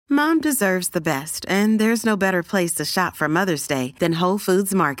Mom deserves the best, and there's no better place to shop for Mother's Day than Whole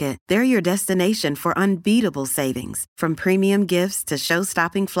Foods Market. They're your destination for unbeatable savings, from premium gifts to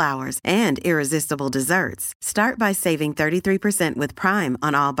show-stopping flowers and irresistible desserts. Start by saving 33% with Prime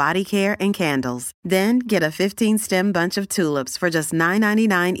on all body care and candles. Then get a 15-stem bunch of tulips for just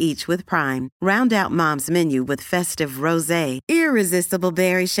 $9.99 each with Prime. Round out Mom's menu with festive rosé, irresistible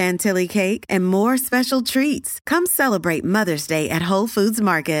berry chantilly cake, and more special treats. Come celebrate Mother's Day at Whole Foods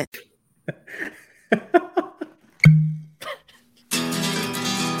Market.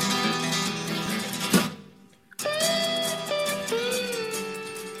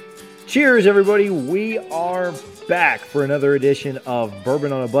 Cheers, everybody. We are back for another edition of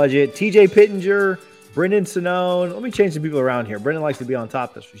Bourbon on a Budget. TJ Pittenger, Brendan Sonnone. Let me change some people around here. Brendan likes to be on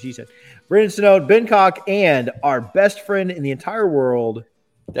top. That's what she said. Brendan Sonnone, Ben Cock, and our best friend in the entire world,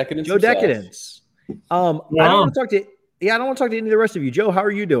 Decadence Joe himself. Decadence. I don't want to talk to any of the rest of you. Joe, how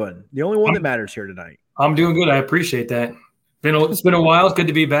are you doing? The only one that matters here tonight. I'm doing good. I appreciate that. It's been a while. It's good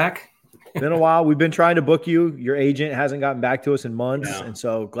to be back. Been a while. We've been trying to book you. Your agent hasn't gotten back to us in months, and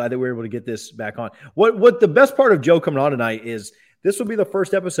so glad that we were able to get this back on. What the best part of Joe coming on tonight is this will be the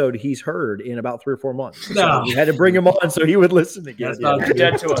first episode he's heard in about 3 or 4 months. So No. we had to bring him on so he would listen again. You're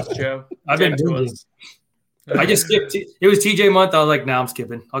dead to us, Joe. I've been doing it. I just skipped. It was TJ month. I was like, I'm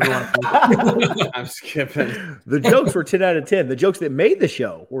skipping. I'll go on. I'm skipping. The jokes were 10 out of 10. The jokes that made the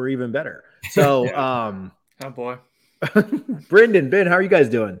show were even better. So, Oh boy, Brendan, Ben, how are you guys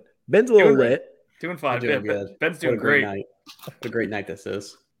doing? Ben's a little lit. doing fine. Doing good. Ben's doing great. Night. What a great night this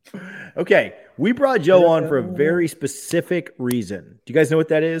is. Okay, we brought Joe on for a very specific reason. Do you guys know what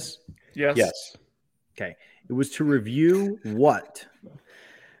that is? Yes. Okay, it was to review what?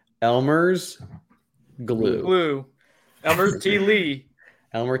 Elmer's glue. Elmer's T. Lee.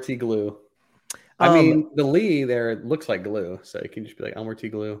 Elmer T. glue. I mean, the Lee there looks like glue, so it can just be like Elmer T.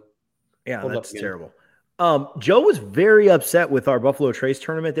 glue. Yeah, Hold that's up again. terrible. Joe was very upset with our Buffalo Trace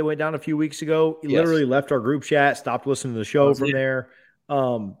tournament that went down a few weeks ago. He literally left our group chat, stopped listening to the show from there.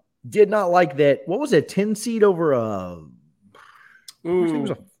 Did not like that. What was it? 10 seed over a Ooh, it was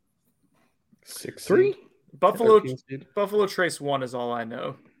a 6 3? Buffalo Trace 1 is all I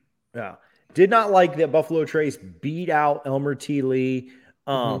know. Yeah. Did not like that Buffalo Trace beat out Elmer T. Lee.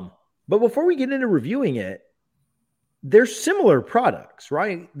 But before we get into reviewing it, they're similar products,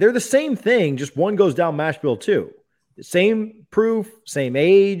 right? They're the same thing, just one goes down mash bill 2. The same proof, same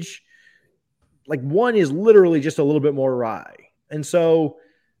age. Like one is literally just a little bit more rye. And so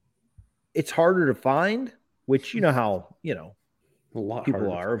it's harder to find, which you know how, A lot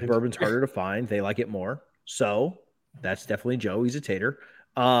people harder are. to If find. bourbon's harder to find, they like it more. So that's definitely Joe. He's a tater.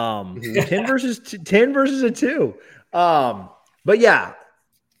 10 versus a 2. But yeah,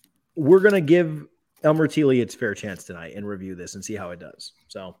 we're going to give Elmer T. Lee its fair chance tonight and review this and see how it does.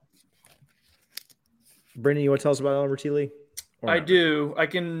 So, Brendan, you want to tell us about Elmer T. Lee? I do. I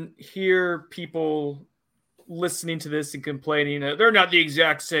can hear people listening to this and complaining that they're not the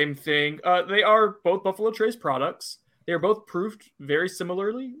exact same thing. They are both Buffalo Trace products. They are both proofed very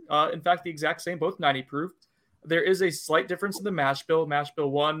similarly. In fact, the exact same, both 90 proof. There is a slight difference in the mash bill. Mash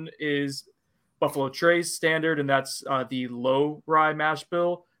bill 1 is Buffalo Trace standard, and that's the low rye mash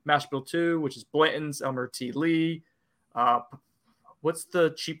bill. Mash bill 2, which is Blanton's, Elmer T. Lee. What's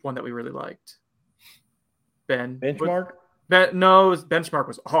the cheap one that we really liked? Ben? Benchmark? No, Benchmark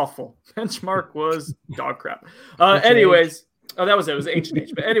was awful. Benchmark was dog crap. Anyways, that was it. It was Ancient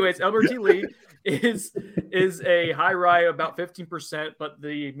Age. But anyways, Elmer T. Lee is a high rye, about 15%, but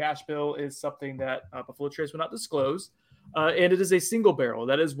the mash bill is something that Buffalo Trace will not disclose. And it is a single barrel.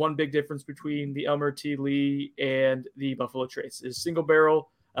 That is one big difference between the Elmer T. Lee and the Buffalo Trace. It's single barrel.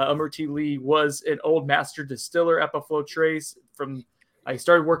 Elmer T. Lee was an old master distiller at Buffalo Trace. I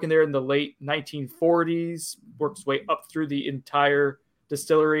started working there in the late 1940s, worked his way up through the entire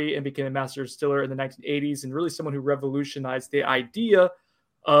distillery and became a master distiller in the 1980s, and really someone who revolutionized the idea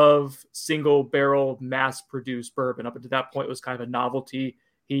of single barrel mass-produced bourbon. Up until that point, it was kind of a novelty.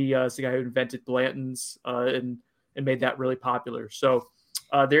 He is the guy who invented Blanton's and made that really popular. So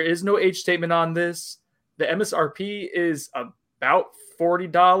there is no age statement on this. The MSRP is about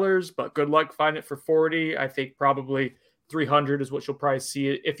 $40, but good luck finding it for $40. I think probably $300 is what you'll probably see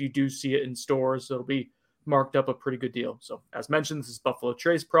it if you do see it in stores. So it'll be marked up a pretty good deal. So as mentioned, this is Buffalo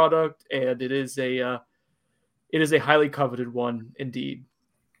Trace product, and it is a highly coveted one indeed.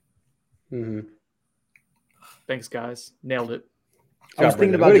 Mm-hmm. Thanks, guys. Nailed it. I was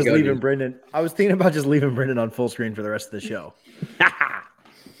thinking about just leaving Brendan. I was thinking about just leaving Brendan on full screen for the rest of the show.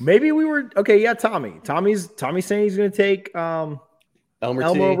 Maybe we were okay. Yeah, Tommy's saying he's going to take Elmer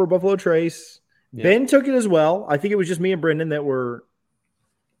over Buffalo Trace. Yeah. Ben took it as well. I think it was just me and Brendan that were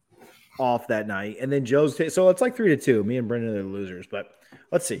off that night, and then Joe's. So it's like 3-2. Me and Brendan are the losers, but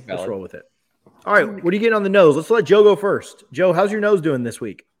let's see. Let's roll with it. All right, what are you getting on the nose? Let's let Joe go first. Joe, how's your nose doing this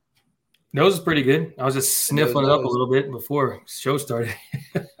week? Nose is pretty good. I was just sniffling it up a little bit before show started.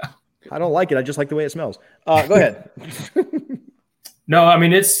 I don't like it. I just like the way it smells. Go ahead. No, I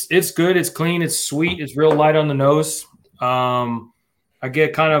mean it's good. It's clean. It's sweet. It's real light on the nose. I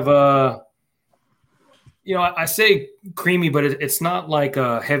get kind of I say creamy, but it's not like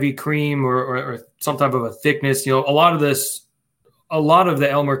a heavy cream or some type of a thickness. A lot of the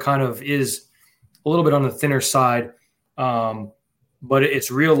Elmer kind of is a little bit on the thinner side, but it's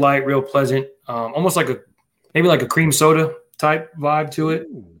real light, real pleasant, almost like maybe like a cream soda type vibe to it.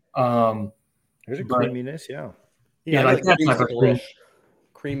 There's a creaminess, yeah. Yeah, like that type of cream.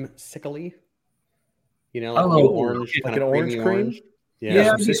 Creamsicle-y. I don't know, orange, like an orange cream. Orange.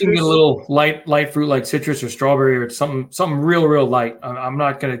 Yeah, you can get a little light fruit like citrus or strawberry or something real light. I'm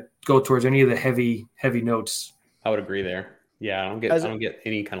not going to go towards any of the heavy notes. I would agree there. Yeah, I don't get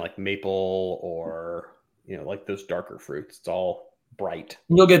any kind of like maple or like those darker fruits. It's all bright.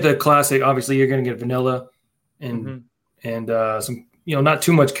 You'll get the classic. Obviously, you're going to get vanilla and some not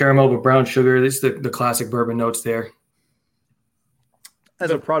too much caramel, but brown sugar. This is the classic bourbon notes there. As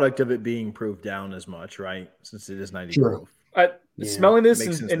a product of it being proofed down as much, right? Since it is 90 sure. proof. Smelling this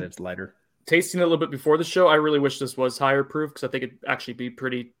and it's lighter. Tasting it a little bit before the show, I really wish this was higher proof because I think it'd actually be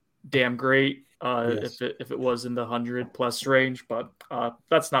pretty damn great if it was in the 100+ range. But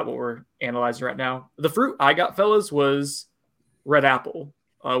that's not what we're analyzing right now. The fruit I got, fellas, was red apple,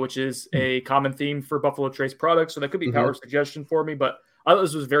 which is a common theme for Buffalo Trace products. So that could be power suggestion for me. But I thought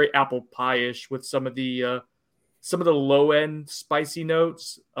this was very apple pie-ish with some of the low-end spicy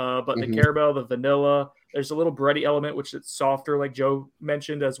notes, but the caramel, the vanilla. There's a little bready element, which is softer, like Joe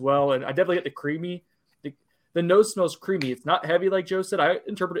mentioned as well. And I definitely get the creamy. The nose smells creamy. It's not heavy, like Joe said. I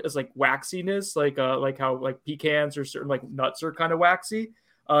interpret it as like waxiness, like how like pecans or certain like nuts are kind of waxy.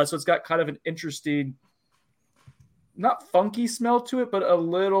 So it's got kind of an interesting, not funky smell to it, but a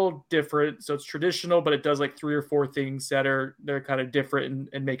little different. So it's traditional, but it does like 3 or 4 things that they're kind of different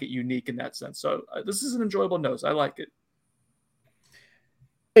and make it unique in that sense. So this is an enjoyable nose. I like it.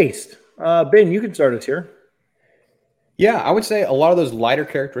 Taste. Ben, you can start us here. Yeah, I would say a lot of those lighter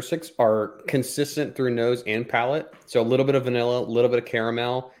characteristics are consistent through nose and palate. So a little bit of vanilla, a little bit of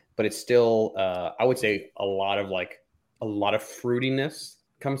caramel, but it's still, I would say a lot of fruitiness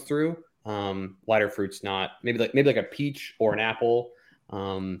comes through. Lighter fruits, not maybe like a peach or an apple.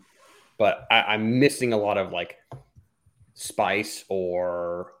 But I'm missing a lot of like spice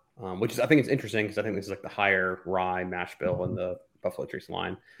or, which is, I think it's interesting because I think this is like the higher rye mash bill in the Buffalo Trace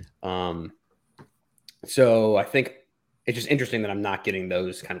line. So I think it's just interesting that I'm not getting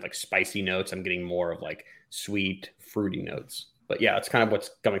those kind of like spicy notes. I'm getting more of like sweet, fruity notes. But yeah, it's kind of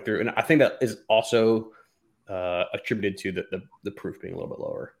what's coming through. And I think that is also attributed to the proof being a little bit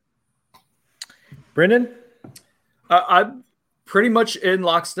lower. Brendan? I'm pretty much in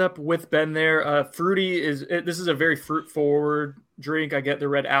lockstep with Ben there. Fruity this is a very fruit forward drink. I get the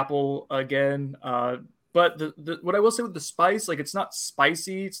red apple again. But what I will say with the spice, like it's not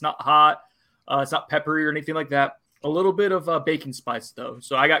spicy, it's not hot, it's not peppery or anything like that. A little bit of baking spice though.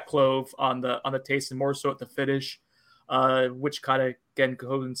 So I got clove on the taste and more so at the finish, which kind of again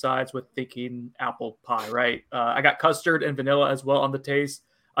coincides with thinking apple pie, right? I got custard and vanilla as well on the taste.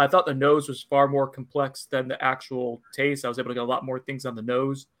 I thought the nose was far more complex than the actual taste. I was able to get a lot more things on the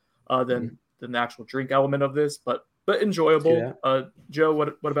nose than the actual drink element of this, but enjoyable. Joe,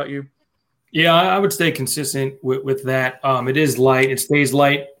 what about you? Yeah, I would stay consistent with that. It is light. It stays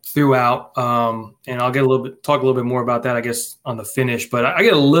light throughout. And I'll talk a little bit more about that, I guess, on the finish. But I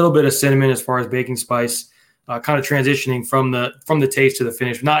get a little bit of cinnamon as far as baking spice, kind of transitioning from the taste to the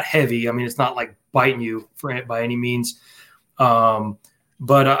finish. Not heavy. I mean, it's not like biting you by any means.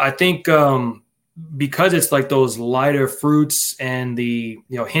 But I think because it's like those lighter fruits and the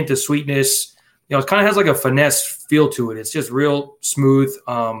hint of sweetness, it kind of has like a finesse feel to it. It's just real smooth.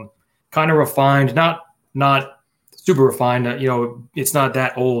 Kind of refined, not super refined. It's not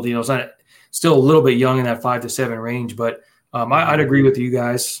that old. It's not still a little bit young in that 5 to 7 range. But I'd agree with you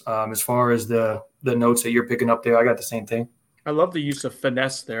guys as far as the notes that you're picking up there. I got the same thing. I love the use of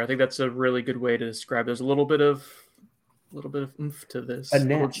finesse there. I think that's a really good way to describe. There's a little bit of oomph to this,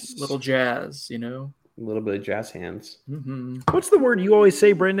 little jazz. A little bit of jazz hands. Mm-hmm. What's the word you always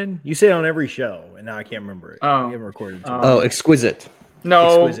say, Brendan? You say it on every show, and now I can't remember it. Oh, we haven't recorded it. Exquisite.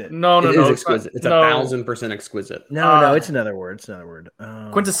 No, exquisite. No. It is exquisite. It's 1,000% exquisite. No, it's another word. It's another word.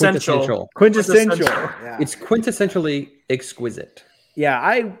 Quintessential. Quintessential. Yeah. It's quintessentially exquisite. Yeah,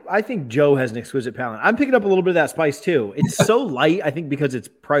 I think Joe has an exquisite palate. I'm picking up a little bit of that spice too. It's so light, I think, because it's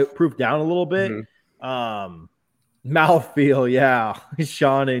proof down a little bit. Mouthfeel, yeah.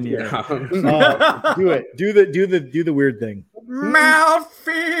 Sean in here. Yeah. Do it. Do the weird thing.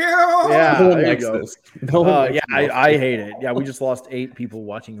 Mouthfeel. Yeah, No one there you likes go. this. No one likes I hate it. Yeah, we just lost 8 people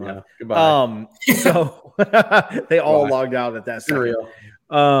watching live. Yeah, goodbye. So they all logged out at that second.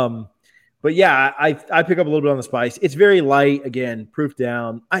 Real. But yeah, I pick up a little bit on the spice. It's very light, again, proof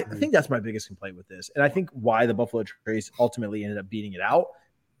down. I think that's my biggest complaint with this. And I think why the Buffalo Trace ultimately ended up beating it out,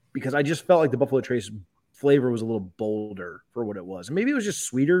 because I just felt like the Buffalo Trace flavor was a little bolder for what it was. And maybe it was just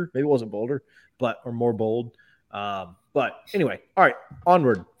sweeter. Maybe it wasn't bolder, or more bold. But anyway, all right,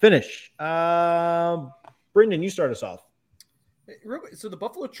 onward. Finish. Brendan, you start us off. So the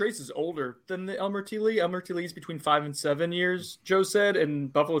Buffalo Trace is older than the Elmer T. Lee. Elmer T. Lee is between 5 and 7 years, Joe said,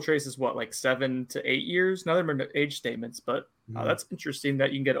 and Buffalo Trace is what, like 7 to 8 years? Now they're age statements, but that's interesting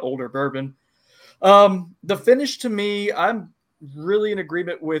that you can get older bourbon. The finish, to me, I'm really in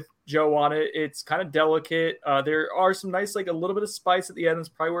agreement with Joe on it. It's kind of delicate. There are some nice, like a little bit of spice at the end. That's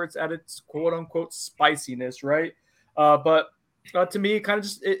probably where it's at its quote unquote spiciness, right? But to me, kind of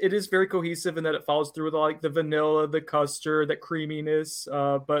just it is very cohesive in that it follows through with like the vanilla, the custard, that creaminess.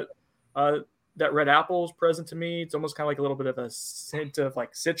 But that red apple is present to me. It's almost kind of like a little bit of a hint of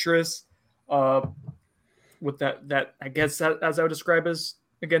like citrus. With that I guess that, as I would describe as,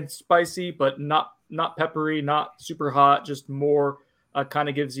 again, spicy, but not peppery, not super hot, just more kind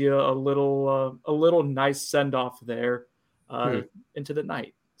of gives you a little nice send off there into the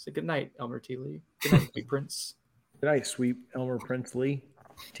night. So good night, Elmer T. Lee. Good night, sweet Prince. Good night, sweet Elmer Prince Lee.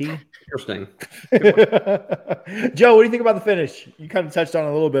 T. Interesting. Joe, what do you think about the finish? You kind of touched on it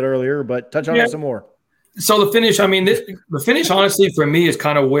a little bit earlier, but touch on it some more. So the finish, I mean, the finish, honestly, for me is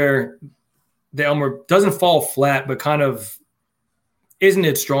kind of where the Elmer doesn't fall flat, but kind of isn't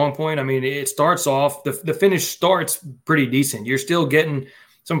its strong point. I mean, it starts off, the finish starts pretty decent. You're still getting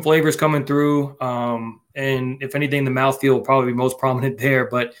some flavors coming through. And if anything, the mouthfeel will probably be most prominent there,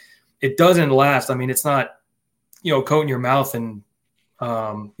 but it doesn't last. I mean, it's not, coating your mouth and,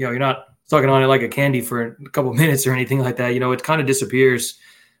 you're not sucking on it like a candy for a couple of minutes or anything like that. It kind of disappears.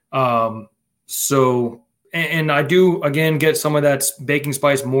 So, and I do, again, get some of that baking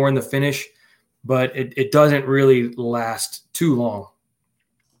spice more in the finish, but it doesn't really last too long.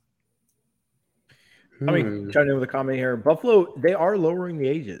 I mean, chiming in with a comment here. Buffalo, they are lowering the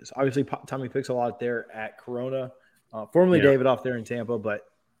ages. Obviously, Tommy picks a lot there at Corona, formerly Davidoff there in Tampa, but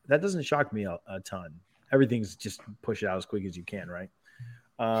that doesn't shock me a ton. Everything's just push it out as quick as you can, right?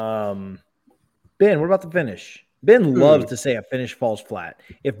 Ben, what about the finish? Ben loves to say a finish falls flat.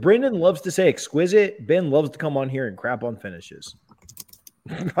 If Brendan loves to say exquisite, Ben loves to come on here and crap on finishes.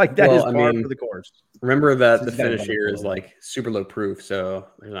 Like that is par for the course. Remember that the finish here is like super low proof, so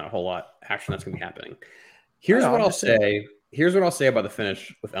there's not a whole lot action that's going to be happening. Here's what I'll say. Here's what I'll say about the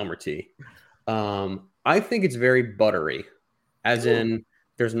finish with Elmer T. I think it's very buttery, as in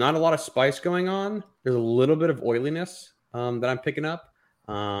there's not a lot of spice going on. There's a little bit of oiliness that I'm picking up,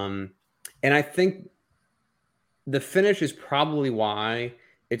 and I think the finish is probably why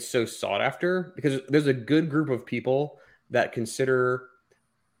it's so sought after, because there's a good group of people that consider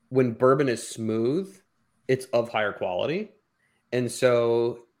when bourbon is smooth, it's of higher quality. And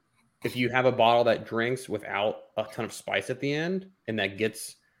so if you have a bottle that drinks without a ton of spice at the end and that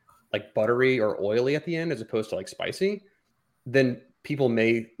gets like buttery or oily at the end as opposed to like spicy, then people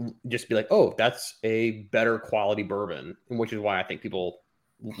may just be like, oh, that's a better quality bourbon. And which is why I think people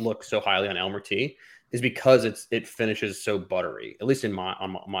look so highly on Elmer T, is because it finishes so buttery, at least on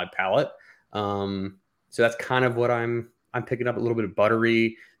my palate. So that's kind of what I'm picking up, a little bit of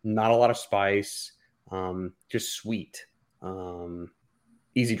buttery, not a lot of spice, just sweet,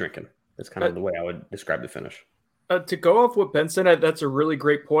 easy drinking. That's kind of the way I would describe the finish. To go off what Ben said, that's a really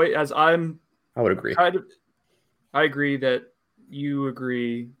great point. I would agree. I agree that you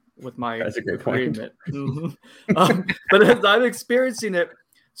agree with my That's a great agreement. Point. But as I'm experiencing it,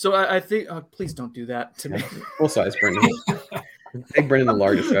 so I think, please don't do that to me. Full size, Brendan. Make Brendan the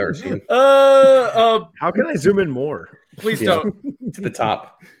largest I've ever seen. How can I zoom in more? Please don't. To the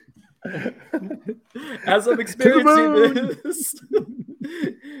top. As I'm experiencing this,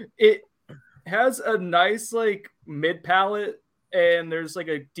 it has a nice like mid palate, and there's like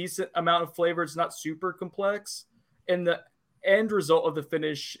a decent amount of flavor. It's not super complex, and the end result of the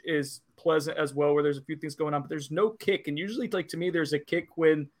finish is pleasant as well, where there's a few things going on, but there's no kick. And usually, like to me, there's a kick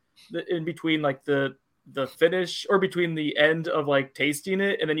when in between like the finish or between the end of like tasting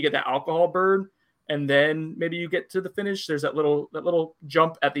it, and then you get that alcohol burn, and then maybe you get to the finish. There's that little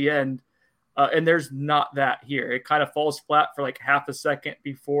jump at the end. And there's not that here. It kind of falls flat for like half a second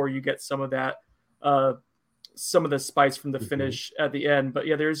before you get some of that, some of the spice from the finish at the end. But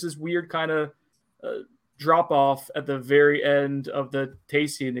yeah, there's this weird kind of drop off at the very end of the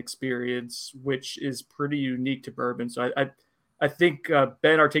tasting experience, which is pretty unique to bourbon. So I think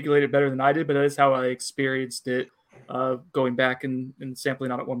Ben articulated better than I did, but that is how I experienced it going back and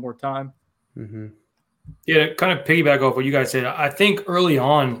sampling on it one more time. Mm-hmm. Yeah, kind of piggyback off what you guys said. I think early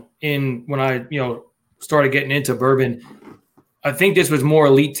on when I, started getting into bourbon, I think this was more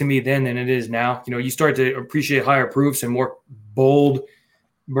elite to me then than it is now. You start to appreciate higher proofs and more bold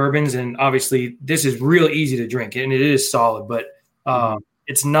bourbons. And obviously this is real easy to drink and it is solid, but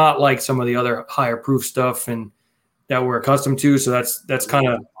it's not like some of the other higher proof stuff and that we're accustomed to. So that's kind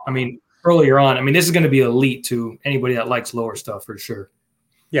of, earlier on, this is going to be elite to anybody that likes lower stuff for sure.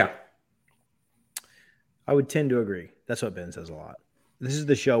 Yeah. I would tend to agree. That's what Ben says a lot. This is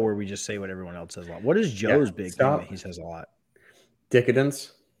the show where we just say what everyone else says a lot. What is Joe's big thing that he says a lot?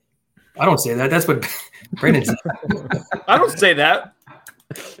 Decadence. I don't say that. That's what Brandon says. I don't say that.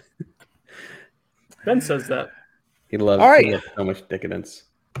 Ben says that. He loves, All right. he loves so much decadence.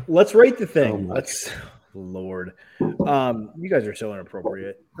 Let's rate the thing. So Let's, Lord. You guys are so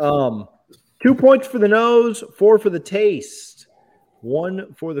inappropriate. 2 points for the nose, 4 for the taste,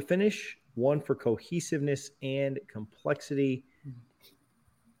 1 for the finish, 1 for cohesiveness and complexity,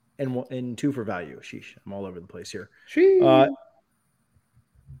 and 2 for value. Sheesh, I'm all over the place here.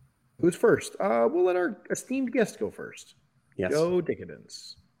 Who's first? We'll let our esteemed guest go first. Yes. Joe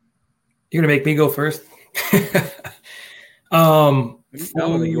Decadence. You're gonna make me go first. I'm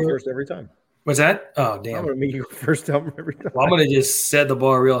gonna go first every time. What's that? Oh, damn. I'm gonna make you go first every time. Well, I'm gonna just set the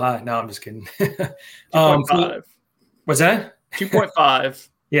bar real high. No, I'm just kidding. 2.5. What's that? 2.5.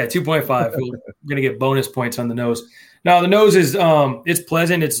 Yeah, 2.5. We're gonna get bonus points on the nose. Now the nose is it's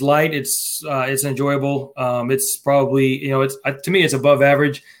pleasant, it's light, it's enjoyable. It's probably to me it's above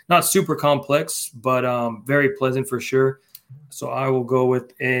average, not super complex, but very pleasant for sure. So I will go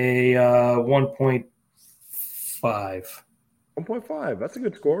with a 1.5. 1.5. That's a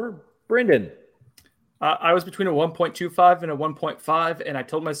good score, Brendan. I was between a 1.25 and a 1.5, and I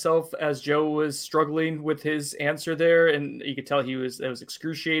told myself as Joe was struggling with his answer there, and you could tell it was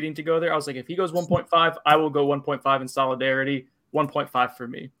excruciating to go there. I was like, if he goes 1.5, I will go 1.5 in solidarity. 1.5 for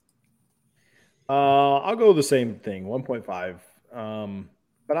me. I'll go the same thing, 1.5.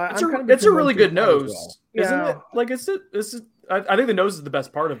 But it's a really good nose, well. Isn't it? Like I think the nose is the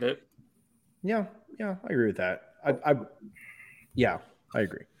best part of it. Yeah, I agree with that. I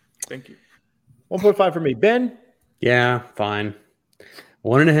agree. Thank you. 1.5 for me. Ben? Yeah, fine.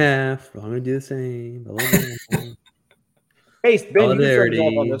 1.5. I'm going to do the same. Taste. Ben, you can start us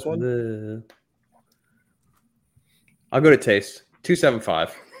off on this one. I'll go to taste.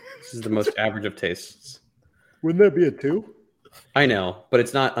 2.75. This is the most average of tastes. Wouldn't that be a 2? I know, but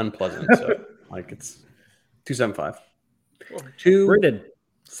it's not unpleasant. So, it's 2.75. 2. Brendan?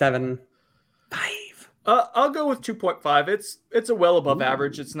 7. 5. I'll go with 2.5. It's a well above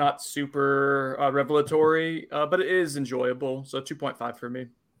average. It's not super revelatory, but it is enjoyable. So 2.5 for me.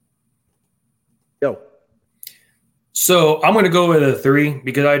 Yo. So I'm going to go with a 3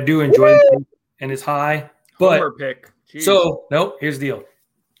 because I do enjoy it and it's high. But Homer pick. Jeez. So no, here's the deal.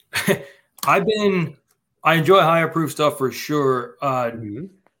 I enjoy higher proof stuff for sure.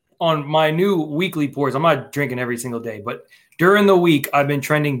 On my new weekly pours, I'm not drinking every single day, but during the week, I've been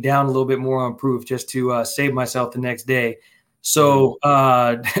trending down a little bit more on proof just to save myself the next day. So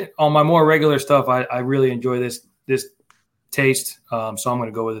on my more regular stuff, I really enjoy this taste. So I'm going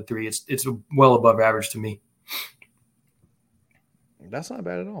to go with a 3. It's well above average to me. That's not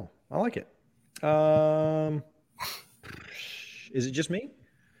bad at all. I like it. Is it just me?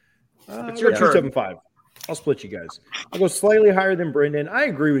 It's your turn. 2.75. I'll split you guys. I'll go slightly higher than Brendan. I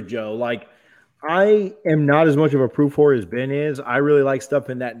agree with Joe. I am not as much of a proof whore as Ben is. I really like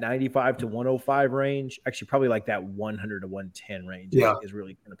stuff in that 95 to 105 range. Actually, probably like that 100 to 110 range is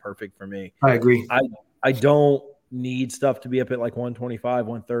really kind of perfect for me. I agree. I don't need stuff to be up at like 125,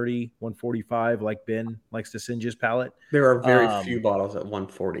 130, 145 like Ben likes to singe his palate. There are very few bottles at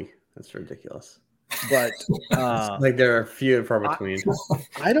 140. That's ridiculous. But there are few and far between.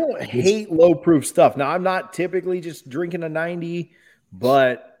 I don't hate low proof stuff. Now, I'm not typically just drinking a 90,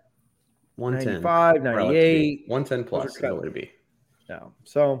 but 110, 95, 98. 110 plus is what it'd be. No.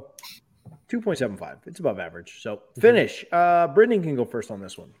 So 2.75. It's above average. So finish. Brendan can go first on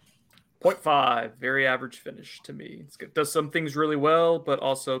this one. 0.5. Very average finish to me. It's good. Does some things really well, but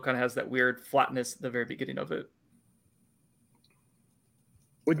also kind of has that weird flatness at the very beginning of it.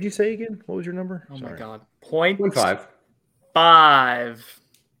 What did you say again? What was your number? Oh Sorry. my God. 0.5. 5.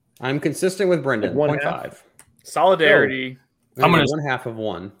 I'm consistent with Brendan. Like 0.5. Solidarity. I'm gonna- 1/2 of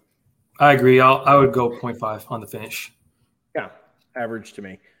 1. I agree. I would go 0.5 on the finish. Yeah, average to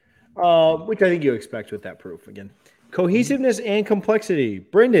me. Which I think you expect with that proof again. Cohesiveness and complexity.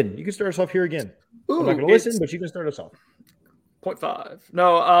 Brendan, you can start us off here again. I'm not going to listen, but you can start us off. 0.5.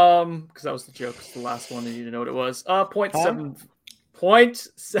 No, because that was the joke. It's the last one, and you didn't know what it was. 0.7.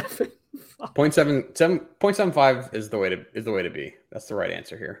 0.7. 0.75 is the way to be. That's the right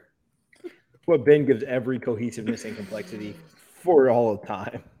answer here. What Ben gives every cohesiveness and complexity for all of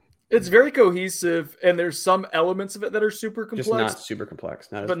time. It's very cohesive, and there's some elements of it that are super complex. Just not super complex.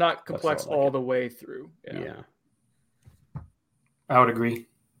 But not complex all the way through. Yeah. I would agree.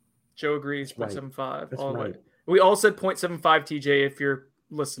 Joe agrees. Right. 0.75. That's all right. right. We all said 0.75, TJ, if you're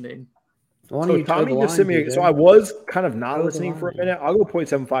listening. So Tommy just sent me. So I was kind of not listening for a minute. I'll go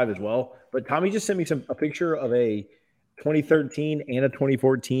 0.75 as well. But Tommy just sent me a picture of a 2013 and a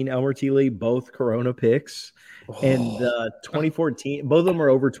 2014 Elmer T. Lee, both Corona picks, and 2014. Both of them are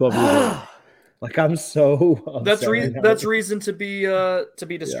over 12 years old. Like I'm so. That's reason to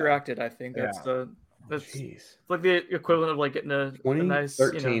be distracted. I think that's like the equivalent of like getting a 2013 nice,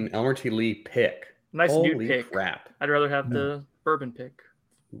 Elmer T. Lee pick. Nice Holy new pick. Crap. I'd rather have the bourbon pick.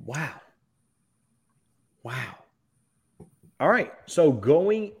 Wow. All right. So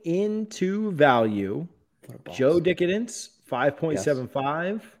going into value, Joe Decadence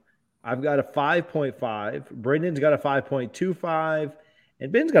 5.75. Yes. I've got a 5.5. Brendan's got a 5.25,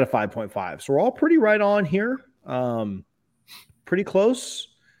 and Ben's got a 5.5. So we're all pretty right on here. Pretty close.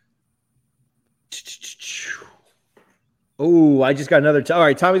 Oh, I just got another. All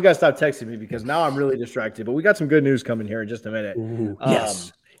right, Tommy's got to stop texting me because now I'm really distracted. But we got some good news coming here in just a minute.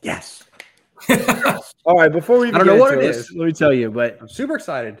 Yes. All right, before we even I don't know what it is. Let me tell you. But I'm super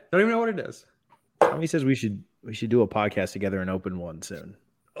excited. Don't even know what it is. Tommy says we should do a podcast together and open one soon.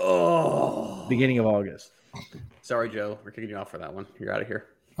 Oh, beginning of August. Sorry, Joe. We're kicking you off for that one. You're out of here.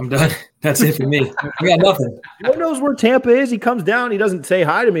 I'm done. That's it for me. I got nothing. Who knows where Tampa is? He comes down. He doesn't say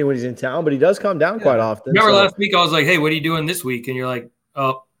hi to me when he's in town, but he does come down quite often. Remember last week I was like, "Hey, what are you doing this week?" And you're like,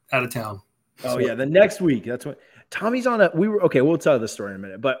 "Oh, out of town." Oh yeah, the next week. That's what Tommy's on. We'll tell the story in a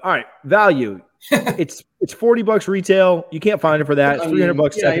minute. But all right, value. it's $40 retail. You can't find it for that. It's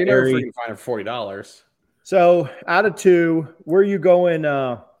 $300 secondary. You're never freaking find it for $40. So out of 2, where are you going? Where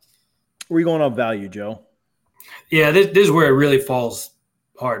are you going on value, Joe? Yeah, this is where it really falls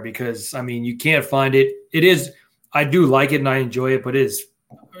hard because I mean you can't find it. It is. I do like it and I enjoy it, but it is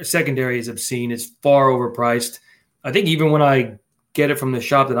secondary is obscene. It's far overpriced. I think even when I get it from the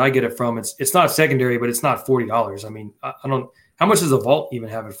shop that I get it from, it's not secondary, but it's not $40. I mean, I don't. How much does a vault even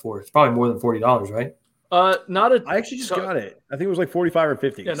have it for? It's probably more than $40, right? I actually just got it. I think it was like 45 or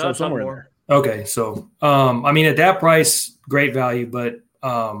 50. Yeah, so somewhere more. in there. Okay, so I mean, at that price, great value, but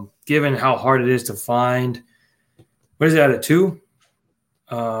given how hard it is to find, what is it at 2?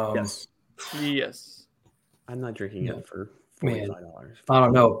 Yes. I'm not drinking it for $45. I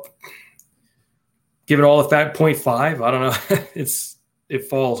don't know. Give it all a fat 0.5. I don't know. It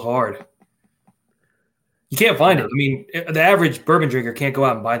falls hard. You can't find it. I mean, the average bourbon drinker can't go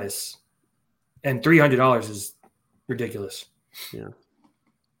out and buy this, and $300 is ridiculous. Yeah.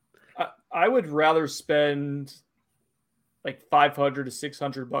 I would rather spend like $500 to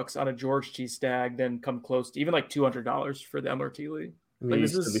 $600 on a George T. Stag than come close to even like $200 for the MRT Lee. I mean,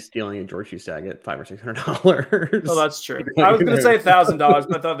 like, you could be stealing a George T. Stag at $500 or $600. Oh, that's true. I was going to say $1,000,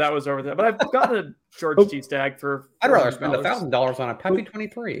 but I thought that was over there. But I've gotten a George T. Stag for. I'd rather spend $1,000 on a Peppy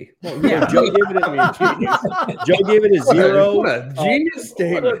 23. Well, yeah, Joe gave it a 0. What a genius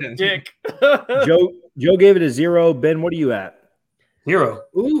statement. What a dick. Joe gave it a 0. Ben, what are you at? 0.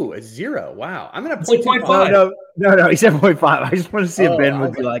 Ooh, a 0. Wow. I'm going to 0.5. No. He said 0.5. I just want to see if Ben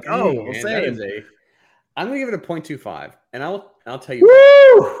would be like, we'll say it. I'm going to give it a 0.25. And I'll tell you.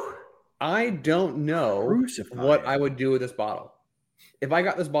 Woo! I don't know what I would do with this bottle. If I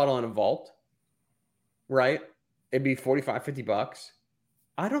got this bottle in a vault, right, it'd be $45-$50.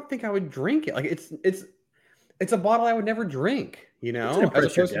 I don't think I would drink it. Like it's a bottle I would never drink, you know, as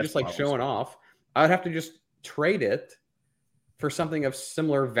opposed to just like showing off. I would have to just trade it for something of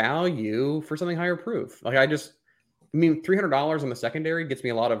similar value for something higher proof. Like I mean, $300 on the secondary gets me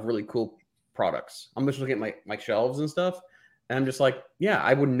a lot of really cool products. I'm just looking at my shelves and stuff. And I'm just like, yeah,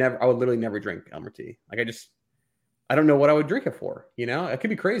 I would literally never drink Elmer T. Like I don't know what I would drink it for. You know, it could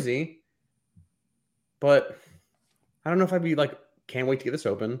be crazy, but I don't know if I'd be like, can't wait to get this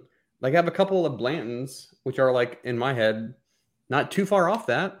open. Like I have a couple of Blantons, which are like in my head, not too far off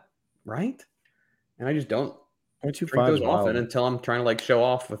that, right? And I just don't drink those often until I'm trying to like show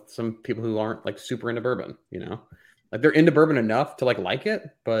off with some people who aren't like super into bourbon, you know? Like they're into bourbon enough to like it,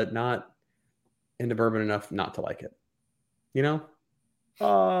 but not into bourbon enough not to like it. You know?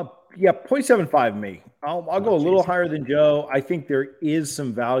 Yeah, 0.75 me. I'll go a little higher than Joe. I think there is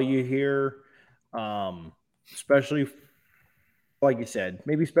some value here, especially like you said,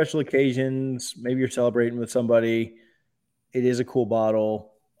 maybe special occasions. Maybe you're celebrating with somebody. It is a cool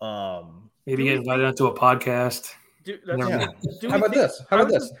bottle. Maybe get invited onto a podcast. How about this?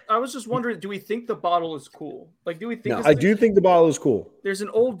 I was just wondering, do we think the bottle is cool? Like, do we think? No, I do think the bottle is cool. There's an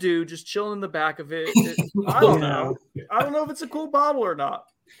old dude just chilling in the back of it. I don't know. I don't know if it's a cool bottle or not.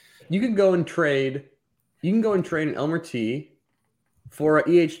 You can go and trade. You can go and trade an Elmer T for a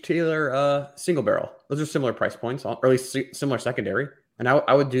E.H. Taylor single barrel. Those are similar price points, or at least similar secondary. And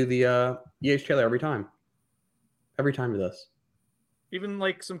I would do the E.H. Taylor every time. Every time to this. Even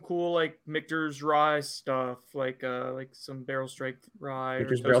like some cool like Michter's rye stuff, like some barrel strength rye.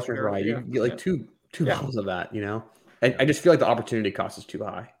 Michter's barrel strength rye. You can get like two bottles of that, you know. I just feel like the opportunity cost is too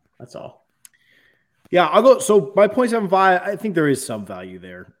high. That's all. Yeah, I'll go. So by 0.75, I think there is some value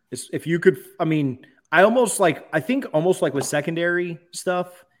there. If you could, I mean, I think almost like with secondary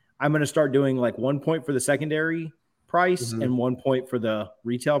stuff, I'm going to start doing like 1 point for the secondary price and 1 point for the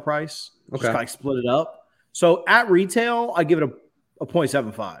retail price. Okay. Just kind of split it up. So at retail, I give it a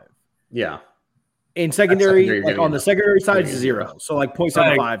 0.75. Yeah. In secondary, like on the secondary side, it's 0. So like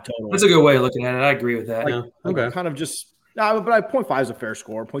 0.75 total. That's a good way of looking at it. I agree with that. Like, okay. Kind of just, but 0.5 is a fair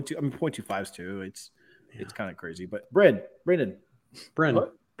score. 0.25 is too. It's kind of crazy. But Brendan.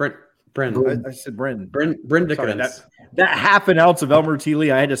 I said Brendan. That half an ounce of Elmer T.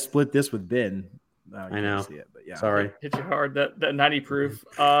 Lee, I had to split this with Ben. I know. See it, but yeah. Sorry. Hit you hard. That 90 proof.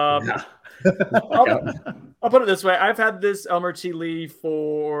 I'll put it this way. I've had this Elmer T. Lee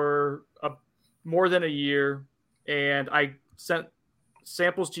for more than a year, and I sent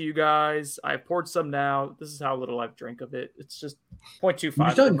samples to you guys. I poured some now. This is how little I've drank of it. It's just 0.25.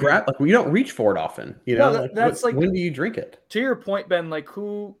 You don't grab, like, you don't reach for it often. You know, no, that's like, when do you drink it? To your point, Ben, like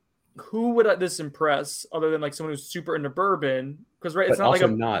who would this impress other than like someone who's super into bourbon? Because it's not also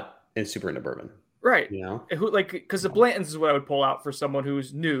like not super into bourbon. Right. You know, who because the Blantons is what I would pull out for someone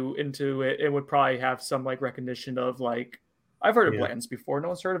who's new into it and would probably have some like recognition of like, I've heard of Blantons before. No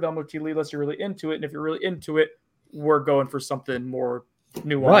one's heard of Elmer T. Lee unless you're really into it. And if you're really into it, we're going for something more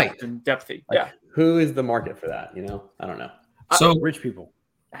nuanced and depthy. Like, who is the market for that? You know, I don't know. So rich people.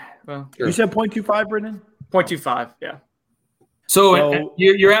 Well, sure. You said 0.25, Brendan? 0.25. Yeah. So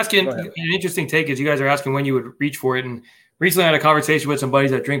you're asking an interesting take is you guys are asking when you would reach for it. And recently I had a conversation with some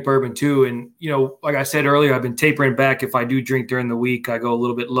buddies that drink bourbon too. And, you know, like I said earlier, I've been tapering back. If I do drink during the week, I go a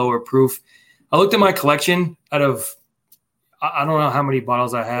little bit lower proof. I looked at my collection out of, I don't know how many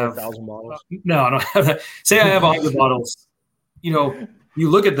bottles I have. 1,000 bottles? No, I don't have that. Say I have 100 bottles. You know, you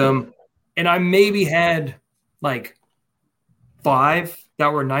look at them and I maybe had like 5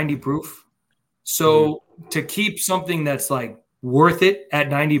 that were 90 proof. So to keep something that's like worth it at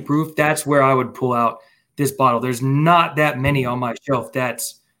 90 proof, that's where I would pull out this bottle. There's not that many on my shelf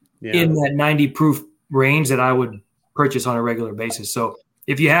that's in that 90 proof range that I would purchase on a regular basis. So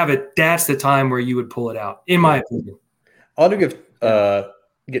if you have it, that's the time where you would pull it out, in my opinion. I'll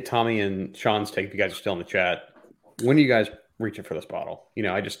get Tommy and Sean's take if you guys are still in the chat. When are you guys reaching for this bottle? You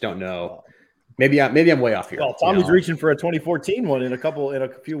know, I just don't know. Maybe I'm way off here. Well, Tommy's reaching for a 2014 one in a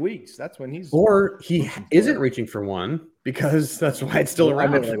few weeks. That's when he isn't reaching for one because that's why it's still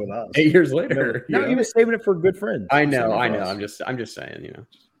around with us 8 years later. No, he was saving it for good friends. I know. I'm just saying, you know.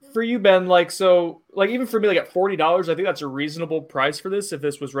 For you, Ben, even for me, like at $40, I think that's a reasonable price for this if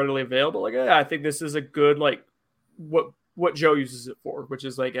this was readily available. Like, I think this is a good like what Joe uses it for, which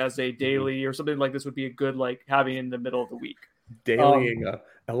is like as a daily or something like this would be a good like having in the middle of the week. Dailying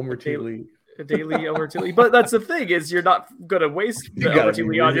Elmer T. Lee. A daily Elmer T. Lee. But that's the thing is you're not going to waste the Elmer T.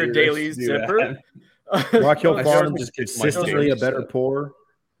 Lee on your daily zipper. Rock Hill Farms is consistently a better pour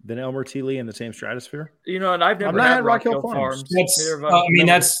than Elmer T. Lee in the same stratosphere. You know, and I've never had Rock Hill Farms.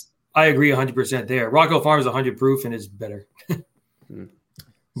 I agree 100% there. Rock Hill Farms is 100 proof and is better.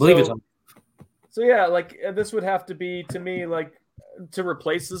 Believe it's 100. So yeah, like this would have to be to me like to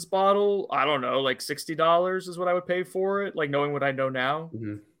replace this bottle. I don't know, like $60 is what I would pay for it. Like knowing what I know now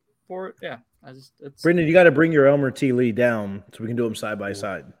for it. Yeah, Brendan, you got to bring your Elmer T. Lee down so we can do them side by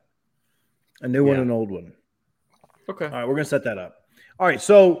side. A new one and an old one. Okay. All right, we're gonna set that up. All right,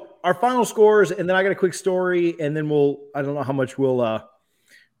 so our final scores, and then I got a quick story, and then I don't know how much we'll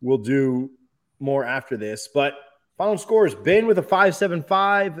do more after this, but. Final scores, Ben with a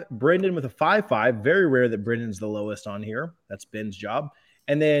 5.75, Brendan with a 5.5. Very rare that Brendan's the lowest on here. That's Ben's job.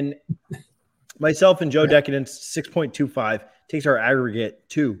 And then myself and Joe Decadence, 6.25, takes our aggregate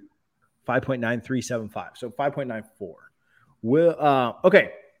to 5.9375. So 5.94.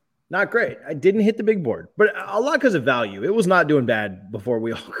 Okay. Not great. I didn't hit the big board, but a lot because of value. It was not doing bad before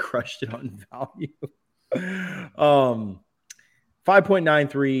we all crushed it on value.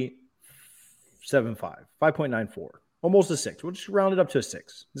 5.9375. 5.94. Almost a 6. We'll just round it up to a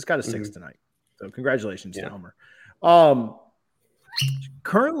 6. This got a 6 tonight. So congratulations to Elmer.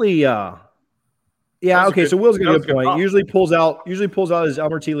 Currently, okay. So Will's got a good point. Usually pulls out his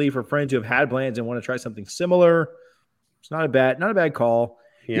Elmer T. Lee for friends who have had plans and want to try something similar. It's not a bad call.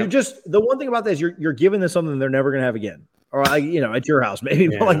 Yep. You just, the one thing about this, you're giving them something they're never going to have again, or at your house maybe,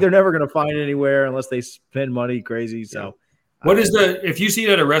 but like they're never going to find it anywhere unless they spend money crazy. So, what is if you see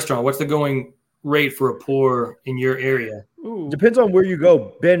it at a restaurant, what's the going rate for a pour in your area? Ooh. Depends on where you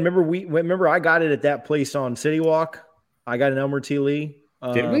go. Ben, remember I got it at that place on City Walk. I got an Elmer T. Lee.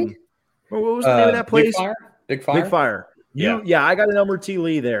 Did we? What was the name of that place? Big Fire. Yeah, I got an Elmer T.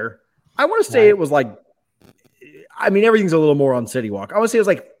 Lee there. I want to say it was like, everything's a little more on City Walk. I would say it was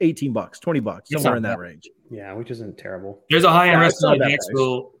like $18, $20, somewhere in that range. Yeah, which isn't terrible. There's a high-end restaurant in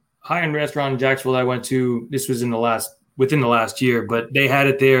Jacksonville. High-end restaurant in Jacksonville I went to. This was within the last year, but they had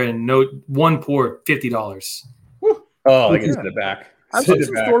it there, and one pour $50. Oh, like it's in the back. I've seen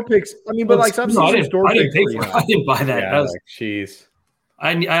some store picks. I didn't buy that. Yeah, jeez.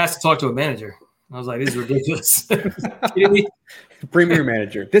 I asked to talk to a manager. I was like, "This is ridiculous." Premier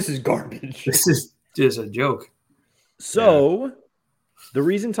manager, this is garbage. This is just a joke. So, the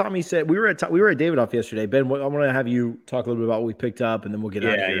reason Tommy said we were at Davidoff yesterday. Ben, I want to have you talk a little bit about what we picked up, and then we'll get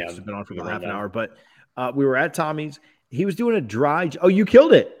out of here. It's been on for about half an hour, but we were at Tommy's. He was doing a dry. Oh, you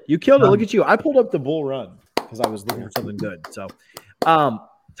killed it! You killed it! Look at you! I pulled up the Bull Run because I was looking for something good. So,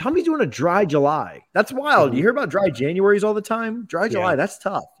 Tommy's doing a dry July. That's wild. You hear about dry Januaries all the time. Dry July, that's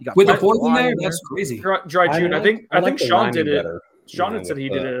tough. You got with the fourth in there. That's crazy. Dry June. I think Sean did it. Sean had said he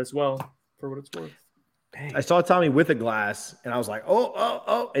did it as well. For what it's worth. Dang. I saw Tommy with a glass, and I was like,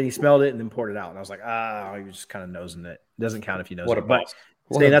 oh, and he smelled it and then poured it out, and I was like, he was just kind of nosing it. It doesn't count if you nose it. But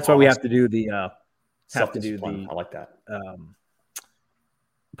that's why we have to do the I like that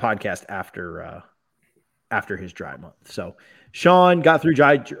podcast after his dry month. So Sean got through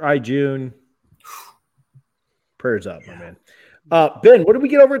dry June. Prayers up, my man. Ben, what did we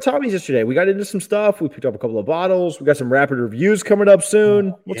get over at Tommy's yesterday? We got into some stuff. We picked up a couple of bottles. We got some rapid reviews coming up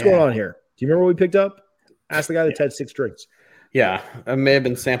soon. What's going on here? Do you remember what we picked up? Ask the guy that's had 6 drinks. Yeah, I may have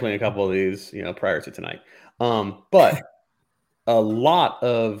been sampling a couple of these, prior to tonight. But a lot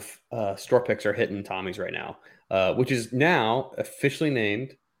of store picks are hitting Tommy's right now, which is now officially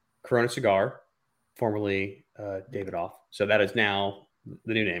named Corona Cigar, formerly Davidoff. So that is now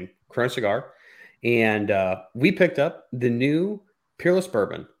the new name, Corona Cigar. And we picked up the new Peerless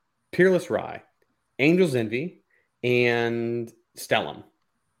Bourbon, Peerless Rye, Angel's Envy, and Stellum.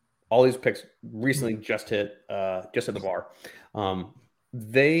 All these picks recently just hit the bar.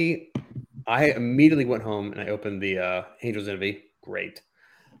 I immediately went home and I opened the Angel's Envy. Great.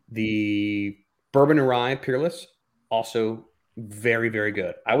 The Bourbon and Rye Peerless, also very, very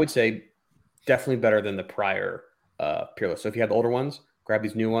good. I would say definitely better than the prior Peerless. So if you have the older ones, grab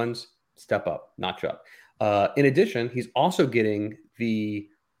these new ones, step up, notch up. In addition, he's also getting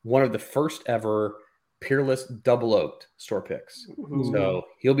one of the first ever Peerless double oaked store picks. Ooh. So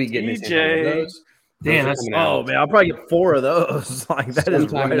he'll be getting his hand on those. Damn, man, I'll probably get 4 of those. Like that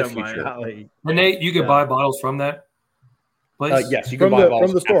is right up my alley. And Nate, you could buy bottles from that place? Yes, you can buy bottles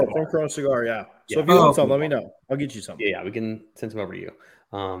from the store, from Corona Cigar, yeah. So if you want some, let me know. I'll get you some. Yeah, we can send some over to you.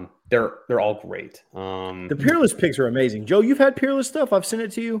 They're all great. The Peerless picks are amazing. Joe, you've had Peerless stuff. I've sent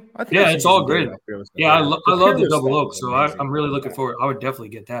it to you. I think it's all great. Yeah, I love the double oak. So I'm really looking forward. I would definitely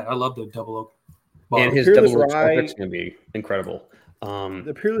get that. I love the double oak. And his Peerless double rye is going to be incredible.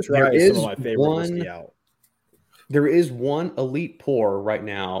 The Peerless Rye is some of my favorite whiskey out. There is one elite pour right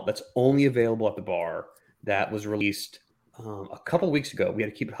now that's only available at the bar that was released a couple of weeks ago. We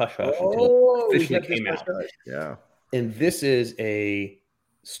had to keep it hush-hush until it officially came out. Yeah. And this is a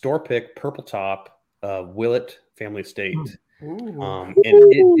store pick purple top Willett Family Estate. And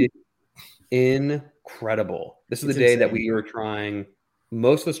it is incredible. This is the day that we were trying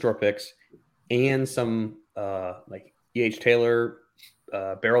most of the store picks and some like E.H. Taylor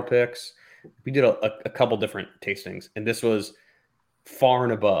barrel picks. We did a couple different tastings, and this was far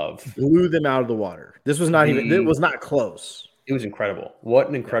and above. Blew them out of the water. This was not even. It was not close. It was incredible. What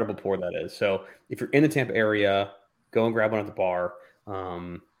an incredible pour that is. So if you're in the Tampa area, go and grab one at the bar.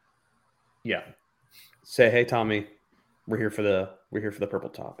 Say, hey Tommy, we're here for the purple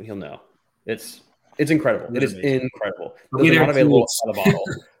top, and he'll know. It's incredible. It is incredible. Those are not available by the bottle.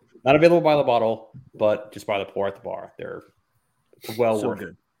 Not available by the bottle, but just by the pour at the bar. They're well worth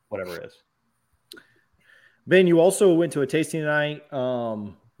it. whatever it is. Ben, you also went to a tasting tonight. You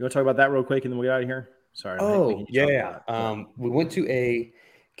want to talk about that real quick, and then we'll get out of here? Sorry. Oh, yeah. We went to a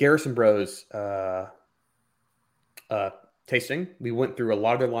Garrison Bros tasting. We went through a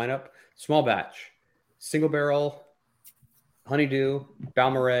lot of their lineup. Small batch, single barrel, Honeydew,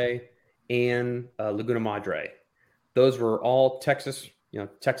 Balmorhea, and Laguna Madre. Those were all Texas.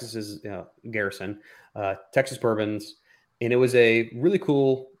 Texas is Garrison, Texas bourbons, and it was a really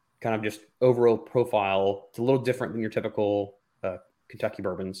cool kind of just overall profile. It's a little different than your typical Kentucky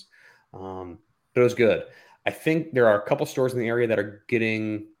bourbons, but it was good. I think there are a couple stores in the area that are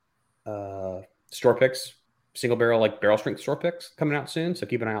getting store picks, single barrel, like barrel strength store picks coming out soon. So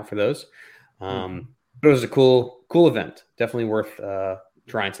keep an eye out for those. But it was a cool event. Definitely worth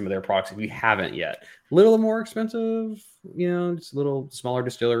trying some of their products if you haven't yet. A little more expensive, just a little smaller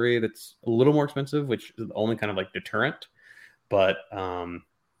distillery that's a little more expensive, which is the only kind of like deterrent. But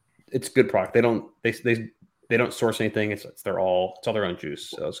it's a good product. They don't source anything. It's all their own juice.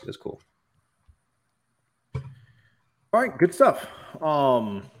 So it's cool. All right, good stuff.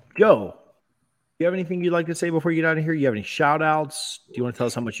 Joe, you have anything you'd like to say before you get out of here? You have any shout outs? Do you want to tell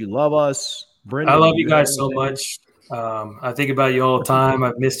us how much you love us? Brendan, I love you guys so much. I think about you all the time.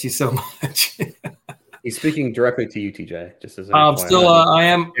 I've missed you so much. He's speaking directly to you, TJ. Just as I'm still, I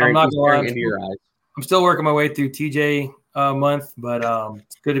am. I'm not going into your eyes. I'm still working my way through TJ month, but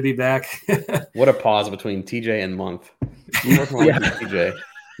it's good to be back. What a pause between TJ and month. You working my way through TJ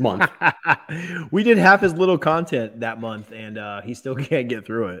month. We did half his little content that month, and he still can't get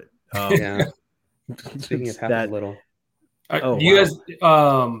through it. Yeah. Speaking of half his little. You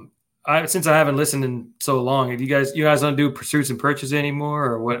guys, since I haven't listened in so long, have you guys don't do pursuits and purchases anymore,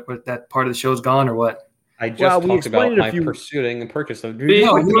 or what that part of the show's gone, or what? I just talked about my pursuing and purchase. No, you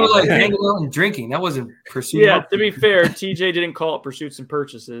were like hanging out and drinking. That wasn't pursuit. Yeah, to be fair, TJ didn't call it pursuits and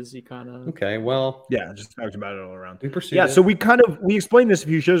purchases. He kind of yeah, just talked about it all around. We pursued it. So we explained this a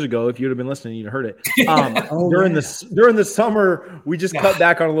few shows ago. If you'd have been listening, you'd have heard it. During the summer, we just cut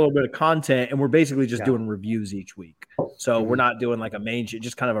back on a little bit of content, and we're basically just doing reviews each week. So we're not doing like a main shit,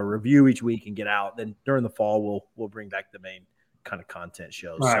 just kind of a review each week and get out. Then during the fall, we'll bring back the main kind of content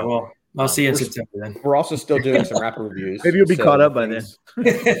shows. All right, well, I'll see you in September then. We're also still doing some rapper reviews. Maybe you'll be caught up by then.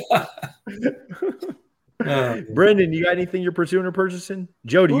 Brendan, you got anything you're pursuing or purchasing?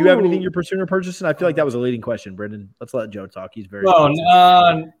 Joe, do you have anything you're pursuing or purchasing? I feel like that was a leading question, Brendan. Let's let Joe talk. He's very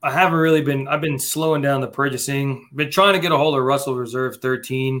I haven't really been. I've been slowing down the purchasing. Been trying to get a hold of Russell Reserve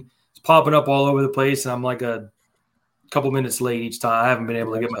 13. It's popping up all over the place, and I'm like a couple minutes late each time. I haven't been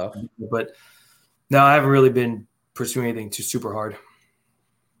able to get but no, I haven't really been pursuing anything too super hard.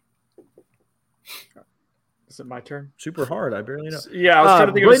 Is it my turn? Super hard. I barely know. Yeah, I was trying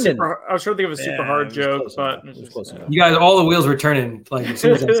to think of a super hard joke, but you guys, all the wheels were turning. Like as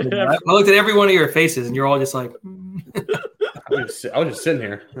soon as I said that. I looked at every one of your faces, and you're all just like. I was just sitting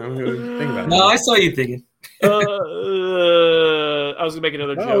here. I don't really think about it. No, I saw you thinking. I was gonna make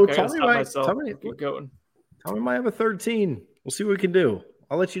another joke. I gotta stop myself. Keep going. Tommy might have a 13. We'll see what we can do.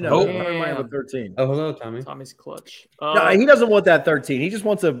 I'll let you know. Tommy might have a 13. Oh, hello, Tommy. Tommy's clutch. No, he doesn't want that 13. He just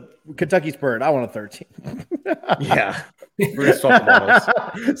wants a Kentucky Spirit. I want a 13. Yeah. We're gonna swap the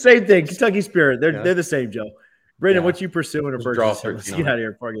bottles. Same thing. Kentucky Spirit. They're the same, Joe. Brandon, what you pursuing or purchasing? Let's get out of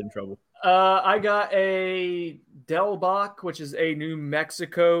here before I get in trouble. I got a Del Bach, which is a New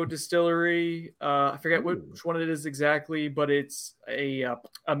Mexico distillery. I forget which one it is exactly, but it's a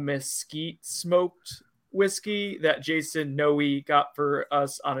mesquite smoked whiskey that Jason Noe got for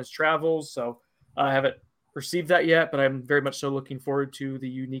us on his travels. So I haven't received that yet, but I'm very much so looking forward to the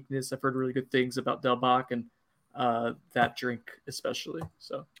uniqueness. I've heard really good things about Del Bach and that drink especially.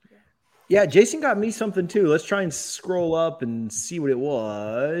 So yeah, Jason got me something too. Let's try and scroll up and see what it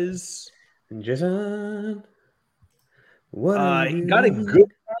was. Jason, he got a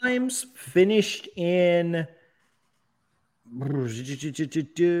Good Times, finished in.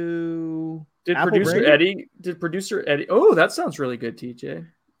 Did producer Eddie? Oh, that sounds really good, TJ.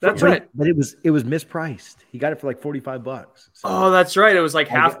 That's right. But it was mispriced. He got it for like $45. So that's right. It was like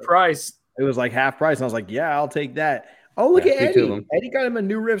half price. It was like half price. And I was like, yeah, I'll take that. Oh, look at Eddie. Eddie got him a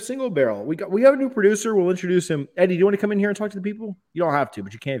New Riff single barrel. We have a new producer. We'll introduce him. Eddie, do you want to come in here and talk to the people? You don't have to,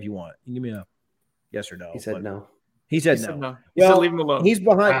 but you can if you want. You can give me a yes or no. He said no. He said no. He said leave him alone. He's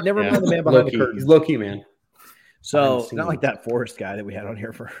behind. Never mind the man behind the curtain. He's low key, man. So not like that Forrest guy that we had on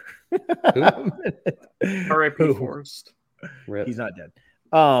here for. R.I.P. Forrest. He's not dead.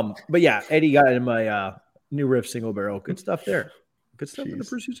 But yeah, Eddie got him a New Riff single barrel. Good stuff there. Good stuff for the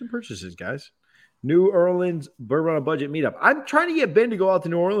pursuits and purchases, guys. New Orleans Bourbon on a Budget meetup. I'm trying to get Ben to go out to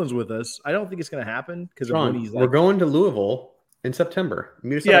New Orleans with us. I don't think it's going to happen because we're going to Louisville in September.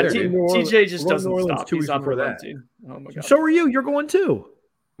 Yeah, dude. TJ just We're going to doesn't New Orleans stop. 2 He's weeks on the before run that. team. Oh my god. So are you. You're going too.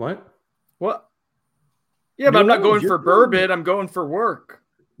 What? What? Yeah, but I'm not going You're for bourbon. I'm going for work.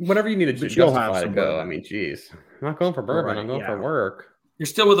 Whenever you need to But you'll have justify to some go. bourbon. I mean, geez. I'm not going for bourbon. I'm going for work. You're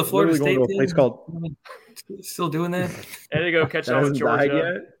still with the Florida Literally State going to a place team? called. Still doing that? And to go catch That up with hasn't died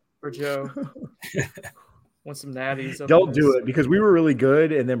Georgia yet. or Joe. Want some natties? Don't do it because we were really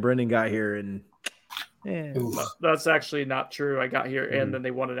good, and then Brendan got here, and That's actually not true. I got here, and then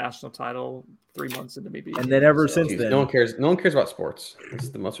they won a national title 3 months into me being. and then ever so- since Jeez, then, no one cares. No one cares about sports. It's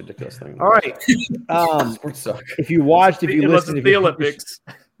the most ridiculous thing. All right. Sports suck. If you watched, if you Unless listened, it's if the you Olympics.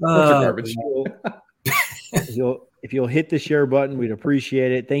 Garbage. if you'll hit the share button, we'd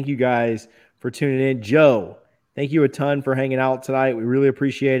appreciate it. Thank you guys for tuning in. Joe, thank you a ton for hanging out tonight. We really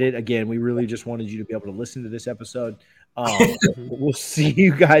appreciate it. Again, we really just wanted you to be able to listen to this episode. We'll see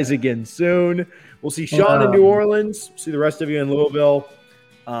you guys again soon. We'll see Sean in New Orleans. See the rest of you in Louisville.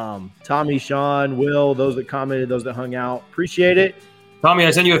 Tommy, Sean, Will, those that commented, those that hung out. Appreciate it. Tommy,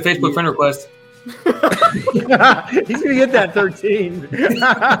 I sent you a Facebook friend request. He's gonna get that 13.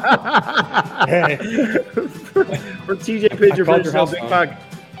 For TJ Pitcher, called your Big house Puck,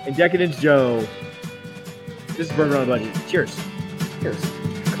 and Decadence Joe. This is Burger on the Budget. Cheers. Cheers.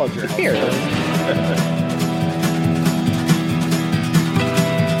 Called your house. Cheers.